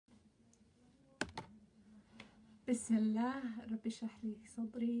Bismillah, Rabbi shrah li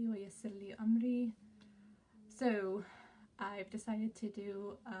sadri wa yassir li amri. So, I've decided to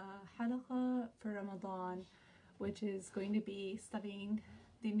do a halaqah for Ramadan, which is going to be studying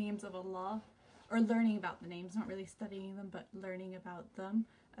the names of Allah, or learning about the names, not really studying them, but learning about them.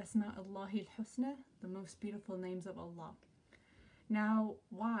 Asma Allahi al-Husna, the most beautiful names of Allah. Now,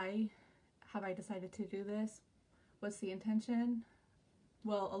 why have I decided to do this? What's the intention?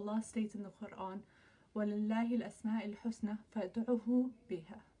 Well, Allah states in the Quran, وَلِلَّهِ الْأَسْمَاءِ الْحُسْنَى فَادْعُوهُ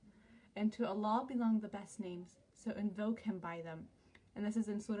بِهَا. And to Allah belong the best names, so invoke Him by them. And this is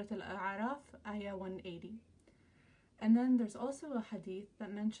in Surah Al-A'raf, Ayah 180. And then there's also a hadith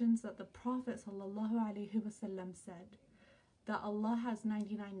that mentions that the Prophet ﷺ said that Allah has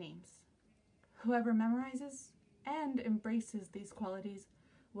 99 names. Whoever memorizes and embraces these qualities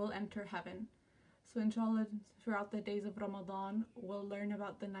will enter heaven. So inshallah, throughout the days of Ramadan, we'll learn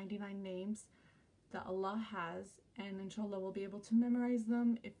about the 99 names that Allah has, and inshallah we'll be able to memorize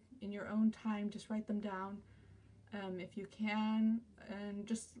them. If in your own time, just write them down if you can, and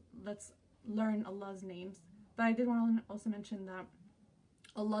just let's learn Allah's names. But I did want to also mention that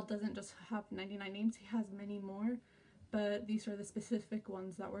Allah doesn't just have 99 names, He has many more, but these are the specific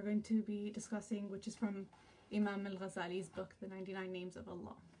ones that we're going to be discussing, which is from Imam al-Ghazali's book, The 99 Names of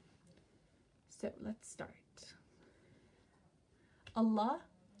Allah. So let's start. Allah,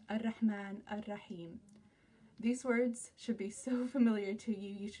 Ar-Rahman, Ar-Rahim. These words should be so familiar to you,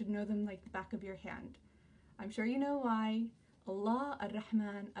 you should know them like the back of your hand. I'm sure you know why. Allah,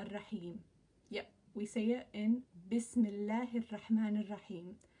 Ar-Rahman, Ar-Rahim. Yep, we say it in Bismillahir Rahmanir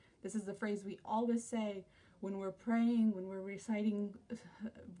Rahim. This is the phrase we always say when we're praying, when we're reciting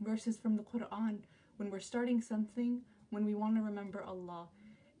verses from the Quran, when we're starting something, when we want to remember Allah.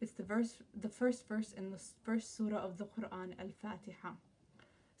 It's the first verse in the first surah of the Quran, Al-Fatiha.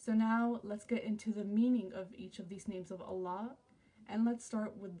 So now let's get into the meaning of each of these names of Allah, and let's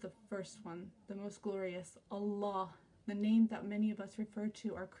start with the first one, the most glorious, Allah, the name that many of us refer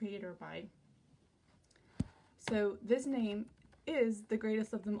to our Creator by. So this name is the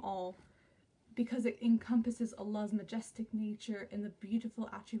greatest of them all because it encompasses Allah's majestic nature and the beautiful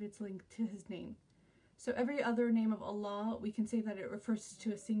attributes linked to His name. So every other name of Allah, we can say that it refers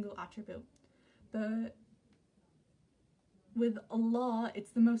to a single attribute. But with Allah,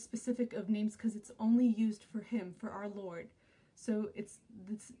 it's the most specific of names because it's only used for Him, for our Lord. So it's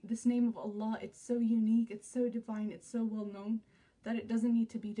this name of Allah, it's so unique, it's so divine, it's so well known that it doesn't need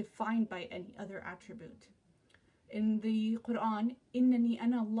to be defined by any other attribute. In the Quran, إِنَّنِي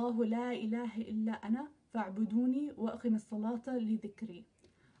أَنَا اللَّهُ لَا إِلَهَ إِلَّا أَنَا فَاعْبُدُونِي وَأَقِمِ الصَّلَاةَ لِذِكْرِي.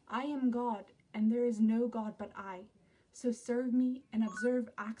 I am God, and there is no God but I. So serve me and observe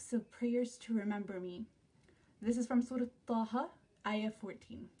acts of prayers to remember me. This is from Surah Taha, Ayah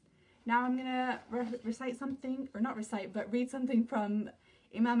 14. Now I'm going to recite something, or not recite, but read something from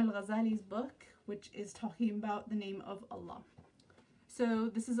Imam al-Ghazali's book, which is talking about the name of Allah.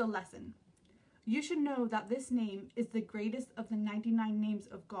 So this is a lesson. You should know that this name is the greatest of the 99 names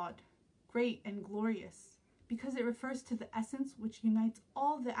of God, great and glorious, because it refers to the essence which unites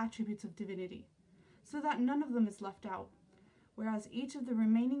all the attributes of divinity, so that none of them is left out, whereas each of the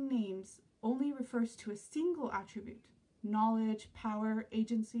remaining names only refers to a single attribute, knowledge, power,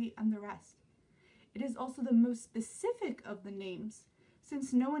 agency, and the rest. It is also the most specific of the names,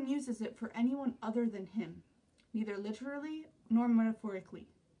 since no one uses it for anyone other than Him, neither literally nor metaphorically,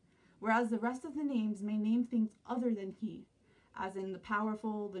 whereas the rest of the names may name things other than He, as in the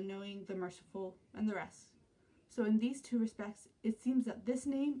powerful, the knowing, the merciful, and the rest. So in these two respects, it seems that this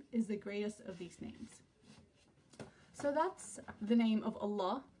name is the greatest of these names. So that's the name of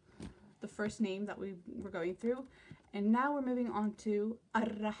Allah, the first name that we were going through. And now we're moving on to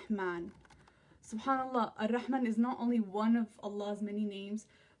Ar-Rahman. SubhanAllah, Ar-Rahman is not only one of Allah's many names,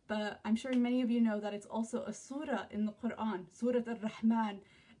 but I'm sure many of you know that it's also a surah in the Quran, Surah Ar-Rahman.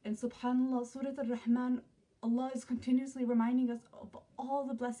 And SubhanAllah, Surah Ar-Rahman, Allah is continuously reminding us of all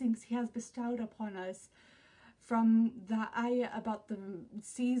the blessings He has bestowed upon us. From the ayah about the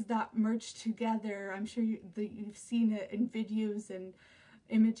seas that merge together, I'm sure you've seen it in videos and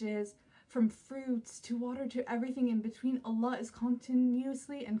images, from fruits to water to everything in between. Allah is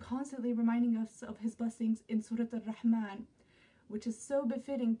continuously and constantly reminding us of His blessings in Surah Ar-Rahman, which is so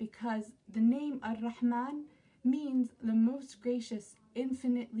befitting because the name Ar-Rahman means the most gracious,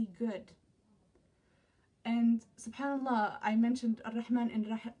 infinitely good. And subhanAllah, I mentioned Ar-Rahman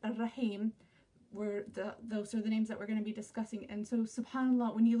and Ar-Rahim, those are the names that we're going to be discussing. And so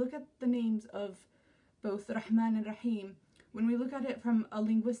subhanAllah, when you look at the names of both Rahman and Rahim, when we look at it from a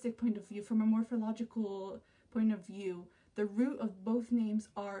linguistic point of view, from a morphological point of view, the root of both names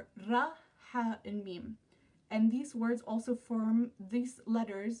are Ra, Ha, and Mim. And these words also form, these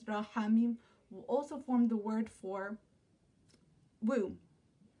letters, Ra, Ha, Mim, will also form the word for womb.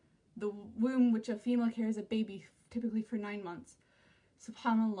 The womb which a female carries a baby, typically for 9 months.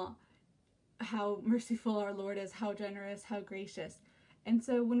 SubhanAllah, how merciful our Lord is, how generous, how gracious. And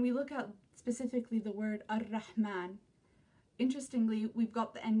so when we look at specifically the word Ar-Rahman, interestingly, we've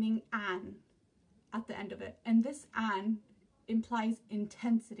got the ending an at the end of it. And this an implies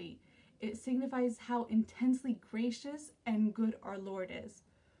intensity. It signifies how intensely gracious and good our Lord is.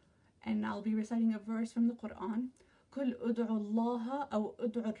 And I'll be reciting a verse from the Quran. قل ادعوا الله أو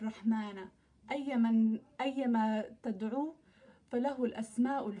ادعوا الرحمن أيما تدعو فله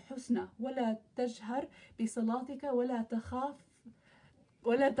الأسماء الحسنى ولا تجهر بصلاتك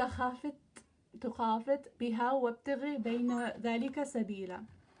ولا تخافت بها وابتغ بين ذلك سبيلا.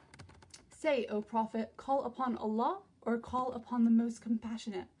 Say, O Prophet, call upon Allah or call upon the most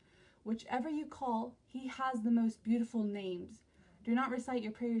compassionate. Whichever you call, He has the most beautiful names. Do not recite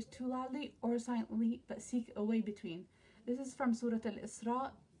your prayers too loudly or silently, but seek a way between. This is from Surah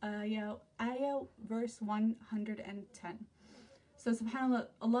Al-Isra, ayah verse 110. So subhanAllah,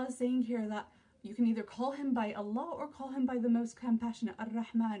 Allah is saying here that you can either call Him by Allah or call Him by the most compassionate,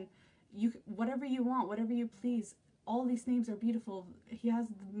 Ar-Rahman. Whatever you want, whatever you please. All these names are beautiful. He has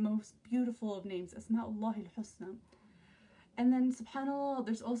the most beautiful of names, Asma'ullah al-Husna. And then subhanAllah,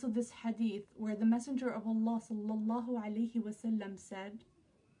 there's also this hadith where the Messenger of Allah sallallahu alayhi wasallam said,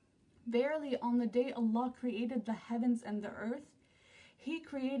 verily on the day Allah created the heavens and the earth, He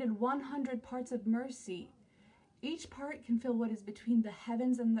created 100 parts of mercy. Each part can fill what is between the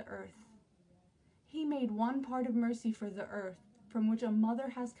heavens and the earth. He made one part of mercy for the earth, from which a mother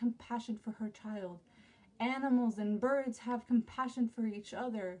has compassion for her child. Animals and birds have compassion for each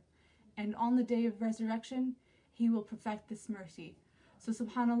other. And on the day of resurrection, He will perfect this mercy. So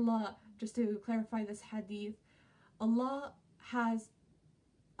subhanAllah, just to clarify this hadith, Allah has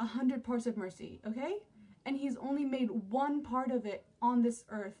 100 parts of mercy, okay? And He's only made one part of it on this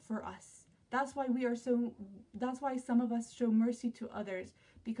earth for us. That's why some of us show mercy to others,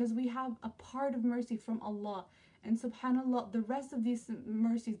 because we have a part of mercy from Allah. And subhanAllah, the rest of these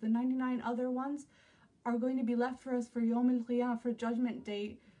mercies, the 99 other ones, are going to be left for us for Yawm al-Qiyamah, for Judgment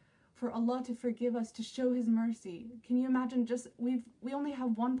Day, for Allah to forgive us, to show His mercy. Can you imagine, we only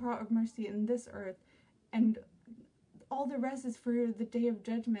have one part of mercy in this earth, and all the rest is for the Day of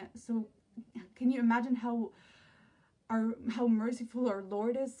Judgment. So can you imagine how merciful our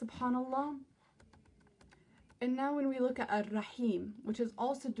Lord is, subhanAllah? And now when we look at Ar-Rahim, which is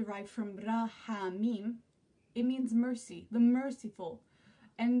also derived from Rahamim, it means mercy, the merciful.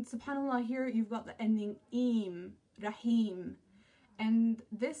 And subhanAllah, here you've got the ending im, Rahim. And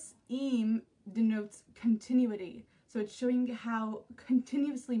this im denotes continuity. So it's showing how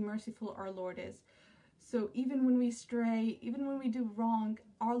continuously merciful our Lord is. So even when we stray, even when we do wrong,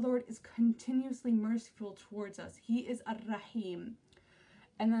 our Lord is continuously merciful towards us. He is Ar-Rahim.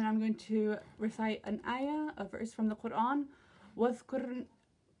 And then I'm going to recite an ayah, a verse from the Quran.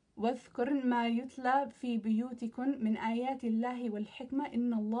 واذكرن ما يتلى في بيوتكن من آيات الله والحكمة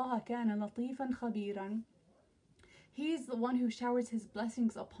إن الله كان لطيفا خبيرا. He is the one who showers His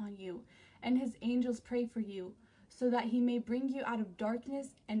blessings upon you, and His angels pray for you, so that He may bring you out of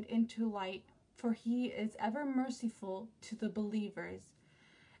darkness and into light, for He is ever merciful to the believers.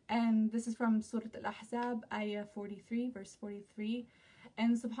 And this is from Surah Al-Ahzab, ayah 43, verse 43.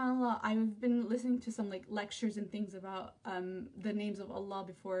 And subhanAllah, I've been listening to some lectures and things about the names of Allah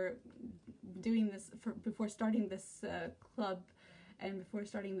before doing this, before starting this club and before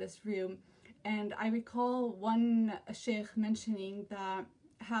starting this room. And I recall one sheikh mentioning that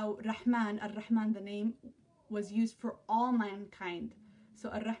how Rahman, Ar-Rahman, the name, was used for all mankind. So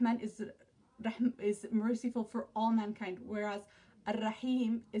Ar-Rahman is merciful for all mankind, whereas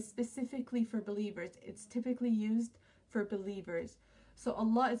Ar-Rahim is specifically for believers. It's typically used for believers. So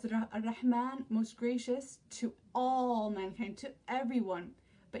Allah is Ar-Rahman, most gracious to all mankind, to everyone.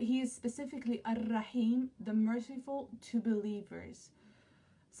 But He is specifically Ar-Rahim, the merciful to believers.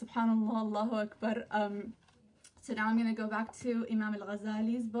 Subhanallah, Allahu Akbar. So now I'm going to go back to Imam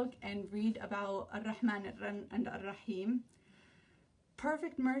al-Ghazali's book and read about Ar-Rahman and Ar-Rahim.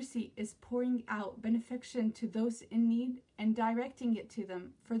 Perfect mercy is pouring out benefaction to those in need and directing it to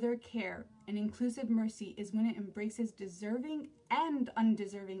them for their care. And inclusive mercy is when it embraces deserving and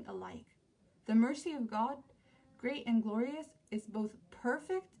undeserving alike. The mercy of God, great and glorious, is both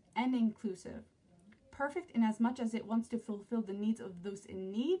perfect and inclusive. Perfect in as much as it wants to fulfill the needs of those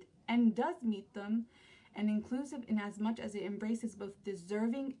in need and does meet them, and inclusive in as much as it embraces both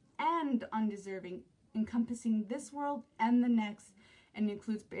deserving and undeserving, encompassing this world and the next, and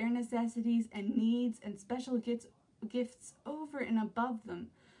includes bare necessities and needs and special gifts over and above them.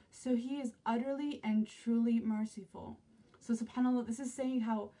 So he is utterly and truly merciful. So subhanAllah, this is saying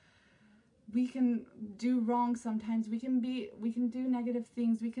how we can do wrong sometimes. We can do negative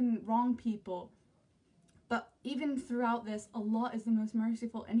things. We can wrong people. But even throughout this, Allah is the most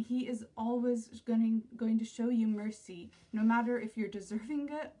merciful, and He is always going to show you mercy, no matter if you're deserving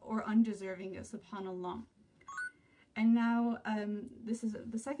it or undeserving it, subhanAllah. And now, this is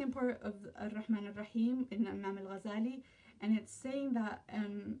the second part of Ar-Rahman Ar-Rahim in Imam Al-Ghazali, and it's saying that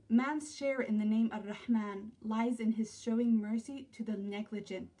man's share in the name Ar-Rahman lies in his showing mercy to the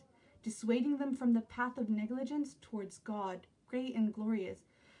negligent, dissuading them from the path of negligence towards God, great and glorious,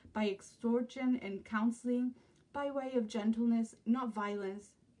 by exhortation and counseling, by way of gentleness, not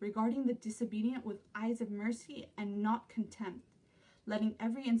violence, regarding the disobedient with eyes of mercy and not contempt, letting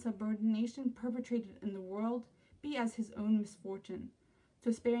every insubordination perpetrated in the world be as his own misfortune, so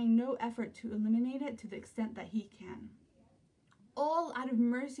sparing no effort to eliminate it to the extent that he can. All out of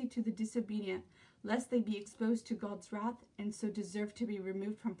mercy to the disobedient, lest they be exposed to God's wrath and so deserve to be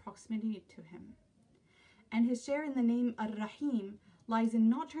removed from proximity to Him. And his share in the name Ar-Rahim lies in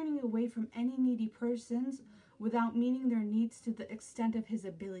not turning away from any needy persons without meeting their needs to the extent of his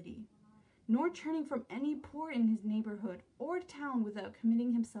ability, nor turning from any poor in his neighborhood or town without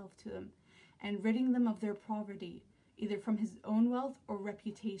committing himself to them and ridding them of their poverty, either from his own wealth or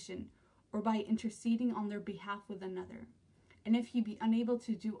reputation, or by interceding on their behalf with another. And if he be unable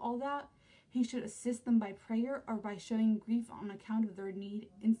to do all that, he should assist them by prayer or by showing grief on account of their need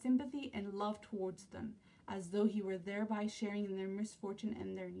in sympathy and love towards them, as though he were thereby sharing in their misfortune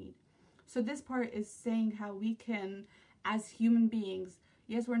and their need. So this part is saying how we can, as human beings,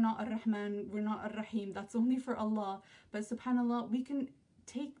 yes, we're not Ar-Rahman, we're not Ar-Rahim, that's only for Allah, but subhanAllah, we can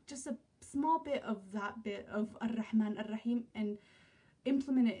take just a small bit of that bit of Ar-Rahman, Ar-Rahim and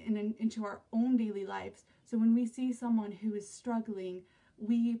implement it into our own daily lives. So when we see someone who is struggling,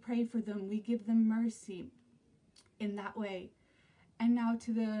 we pray for them, we give them mercy in that way. And now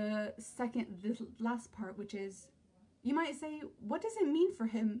to the last part, which is, you might say, what does it mean for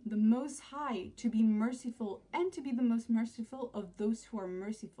Him, the Most High, to be merciful and to be the most merciful of those who are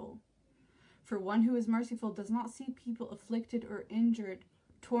merciful? For one who is merciful does not see people afflicted or injured,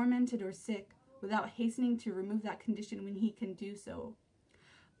 tormented or sick, without hastening to remove that condition when He can do so.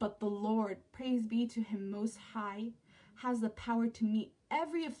 But the Lord, praise be to Him Most High, has the power to meet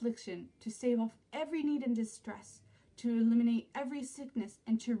every affliction, to save off every need and distress, to eliminate every sickness,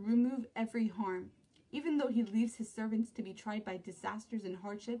 and to remove every harm, even though He leaves His servants to be tried by disasters and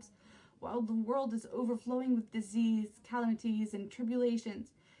hardships, while the world is overflowing with disease, calamities, and tribulations,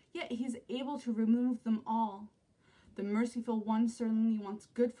 yet He is able to remove them all. The merciful one certainly wants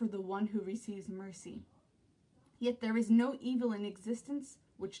good for the one who receives mercy. Yet there is no evil in existence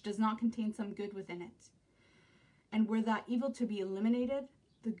which does not contain some good within it. And were that evil to be eliminated,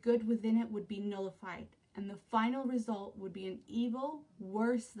 the good within it would be nullified, and the final result would be an evil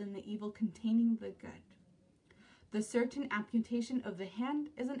worse than the evil containing the good. The certain amputation of the hand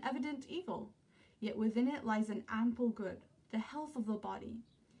is an evident evil, yet within it lies an ample good, the health of the body.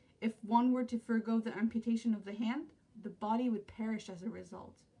 If one were to forego the amputation of the hand, the body would perish as a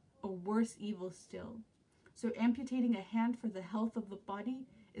result, a worse evil still. So amputating a hand for the health of the body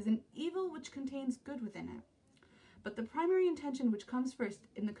is an evil which contains good within it. But the primary intention which comes first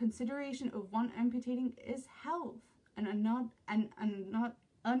in the consideration of one amputating is health, and not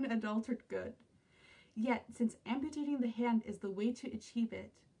unadulterated good. Yet, since amputating the hand is the way to achieve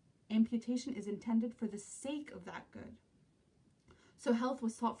it, amputation is intended for the sake of that good. So health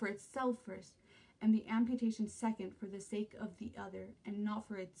was sought for itself first, and the amputation second for the sake of the other, and not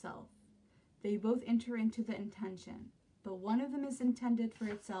for itself. They both enter into the intention, but one of them is intended for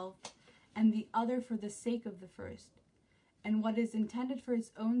itself, and the other for the sake of the first. And what is intended for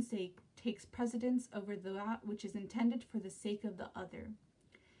its own sake takes precedence over that which is intended for the sake of the other.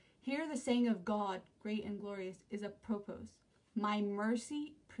 Here the saying of God, great and glorious, is apropos. My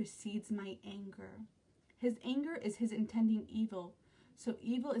mercy precedes my anger. His anger is His intending evil, so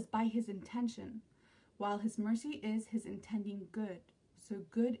evil is by His intention, while His mercy is His intending good, so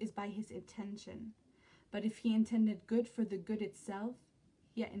good is by His intention. But if He intended good for the good itself,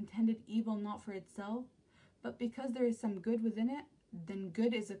 yet intended evil not for itself, but because there is some good within it, then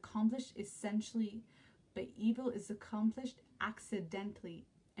good is accomplished essentially, but evil is accomplished accidentally,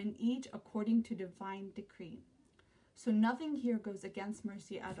 and each according to divine decree. So nothing here goes against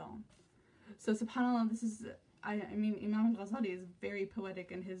mercy at all. So subhanAllah, this is, I mean, Imam al-Ghazali is very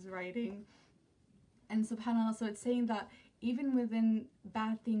poetic in his writing. And subhanAllah, so it's saying that even within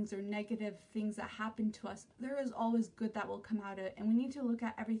bad things or negative things that happen to us, there is always good that will come out of it. And we need to look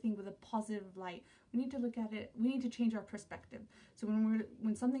at everything with a positive light. We need to look at it, we need to change our perspective. So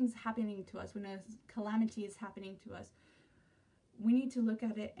when something's happening to us, when a calamity is happening to us, we need to look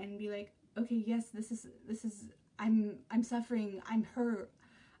at it and be like, okay, yes, this is I'm suffering, I'm hurt,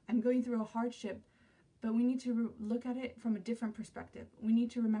 I'm going through a hardship, but we need to look at it from a different perspective. We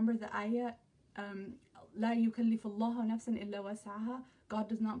need to remember the ayah, لا يكلف الله نفسا إلا وسعها. God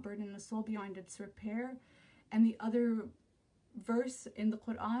does not burden a soul beyond its repair. And the other verse in the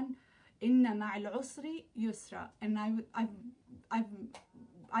Quran, إن مع العسر يسرا. And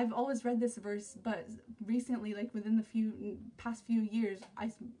I've always read this verse, but recently, like within the past few years,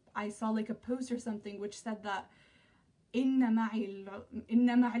 I saw like a post or something which said that إن مع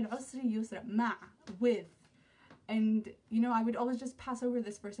العسر يسرا, مع, with. And, you know, I would always just pass over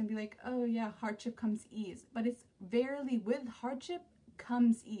this verse and be like, oh yeah, hardship comes ease. But it's verily with hardship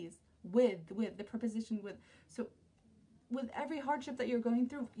comes ease. With, the preposition with. So with every hardship that you're going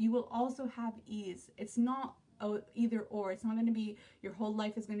through, you will also have ease. It's not either or. It's not going to be your whole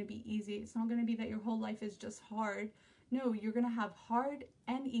life is going to be easy. It's not going to be that your whole life is just hard. No, you're going to have hard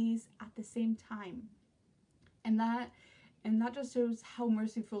and ease at the same time. And that just shows how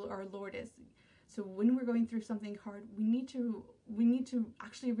merciful our Lord is. So when we're going through something hard, we need to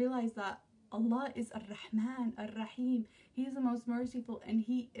actually realize that Allah is Ar-Rahman, Ar-Rahim. He is the most merciful, and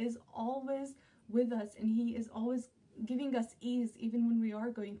He is always with us, and He is always giving us ease even when we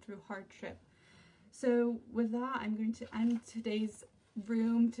are going through hardship. So with that, I'm going to end today's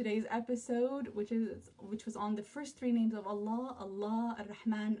episode, which was on the first three names of Allah,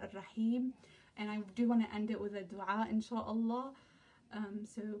 Ar-Rahman, Ar-Rahim. And I do want to end it with a dua, inshallah.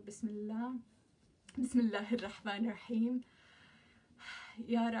 So Bismillah. Bismillahir Rahmanir Rahim.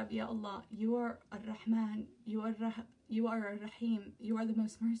 Ya Rab, Ya Allah, you are Ar-Rahman, you are Ar-Rahim, you are the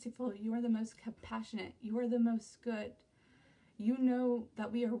most merciful, you are the most compassionate, you are the most good. You know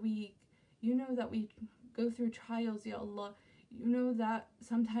that we are weak, you know that we go through trials, Ya Allah. You know that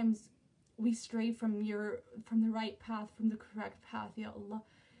sometimes we stray from the right path, from the correct path, Ya Allah.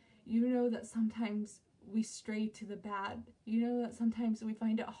 You know that sometimes we stray to the bad. You know that sometimes we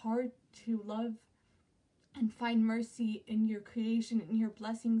find it hard to love and find mercy in your creation, in your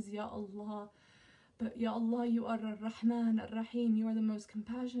blessings, Ya Allah. But Ya Allah, you are Ar-Rahman, Ar-Rahim. You are the most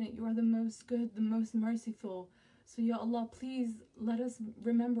compassionate, you are the most good, the most merciful. So Ya Allah, please let us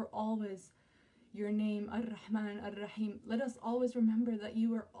remember always your name, Ar-Rahman, Ar-Rahim. Let us always remember that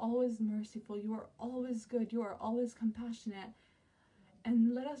you are always merciful, you are always good, you are always compassionate.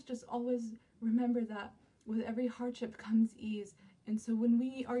 And let us just always remember that with every hardship comes ease. And so when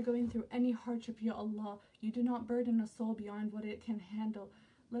we are going through any hardship, Ya Allah, you do not burden a soul beyond what it can handle.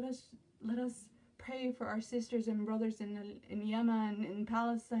 Let us pray for our sisters and brothers in Yemen, in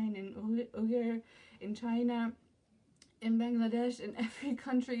Palestine, in Uyghur, in China, in Bangladesh, in every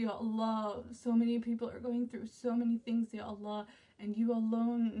country, Ya Allah. So many people are going through so many things, Ya Allah, and you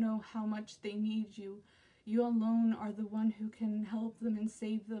alone know how much they need you. You alone are the one who can help them and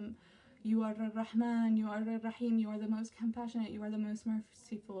save them. You are Ar-Rahman, you are Ar-Rahim, you are the most compassionate, you are the most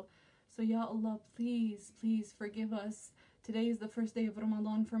merciful. So Ya Allah, please, please forgive us. Today is the first day of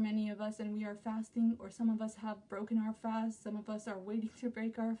Ramadan for many of us, and we are fasting, or some of us have broken our fast, some of us are waiting to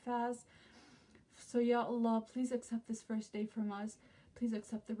break our fast. So Ya Allah, please accept this first day from us. Please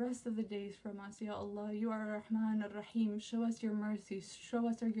accept the rest of the days from us, Ya Allah. You are Ar-Rahman, Ar-Rahim. Show us your mercy. Show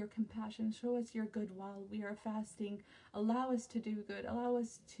us your compassion. Show us your good while we are fasting. Allow us to do good. Allow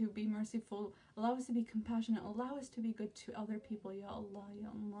us to be merciful. Allow us to be compassionate. Allow us to be good to other people, Ya Allah, Ya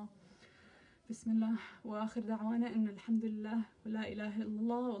Allah. Bismillah. Wa akhir da'wana inna alhamdulillah wa la ilaha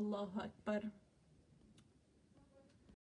illallah wallahu akbar.